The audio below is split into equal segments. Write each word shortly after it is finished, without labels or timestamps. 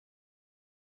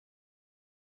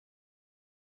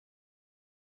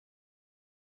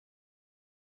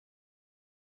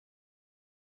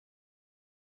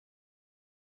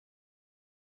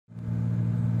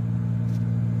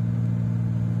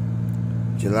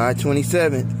July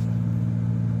 27th.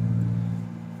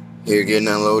 Here getting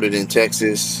unloaded in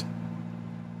Texas.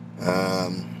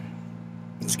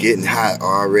 It's getting hot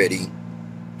already.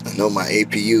 I know my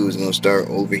APU is gonna start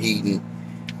overheating,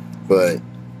 but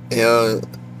you know,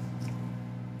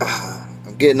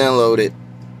 I'm getting unloaded,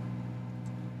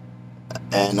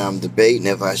 and I'm debating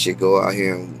if I should go out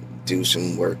here and do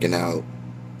some working out,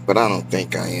 but I don't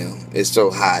think I am. It's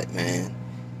so hot, man,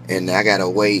 and I gotta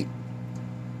wait.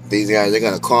 These guys, they're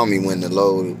gonna call me when they're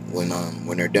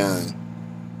done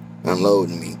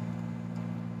unloading me,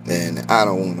 and I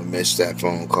don't want to miss that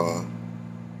phone call.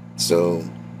 So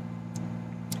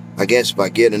I guess if I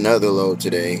get another load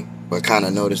today, but I kind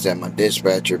of noticed that my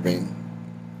dispatcher been,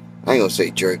 I ain't gonna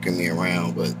say jerking me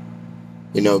around, but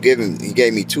you know, he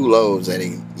gave me 2 loads that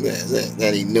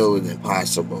he knew was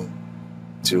impossible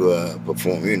to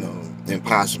perform. You know,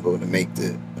 impossible to make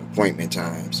the appointment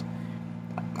times.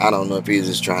 I don't know if he's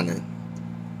just trying to,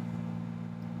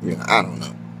 you know, I don't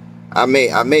know. I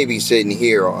may be sitting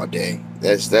here all day.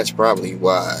 That's probably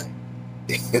why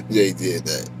they did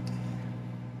that.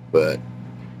 But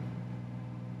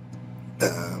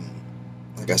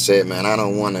like I said, man, I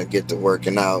don't want to get to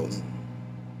working out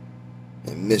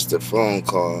and miss the phone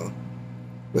call.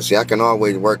 But see, I can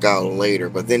always work out later,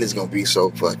 but then it's gonna be so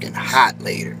fucking hot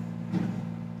later.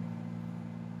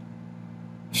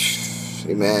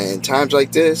 See, man, in times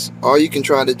like this, all you can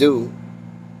try to do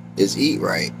is eat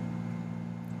right.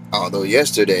 Although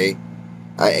yesterday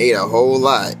I ate a whole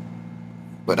lot,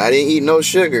 but I didn't eat no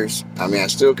sugars. I mean, I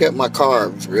still kept my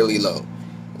carbs really low.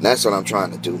 And that's what I'm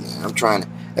trying to do, man. I'm trying to,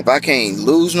 if I can't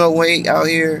lose no weight out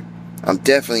here, I'm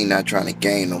definitely not trying to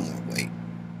gain no more weight.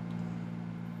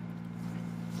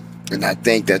 And I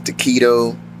think that the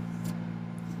keto,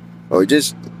 or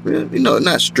just, you know,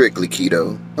 not strictly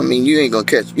keto. I mean, you ain't gonna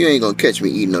catch me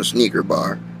eating no Snicker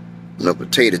bar, no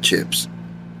potato chips.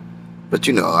 But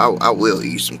you know, I will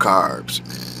eat some carbs,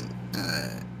 man.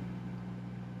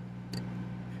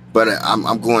 But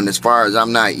I'm going as far as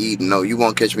I'm not eating. No, you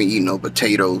won't catch me eating no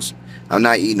potatoes. I'm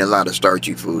not eating a lot of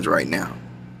starchy foods right now.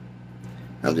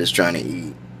 I'm just trying to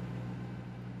eat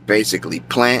basically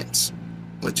plants,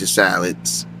 which is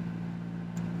salads,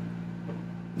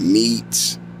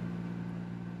 meats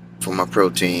for my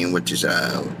protein, which is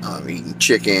I'm eating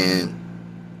chicken,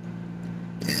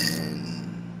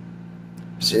 and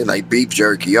shit like beef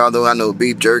jerky. Although I know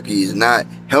beef jerky is not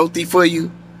healthy for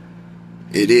you,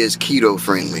 it is keto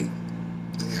friendly.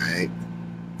 Alright.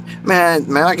 Man,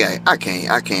 I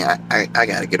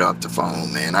gotta get off the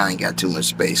phone, man. I ain't got too much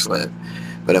space left.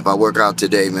 But if I work out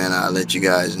today, man, I'll let you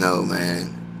guys know,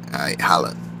 man. Alright,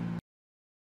 holla.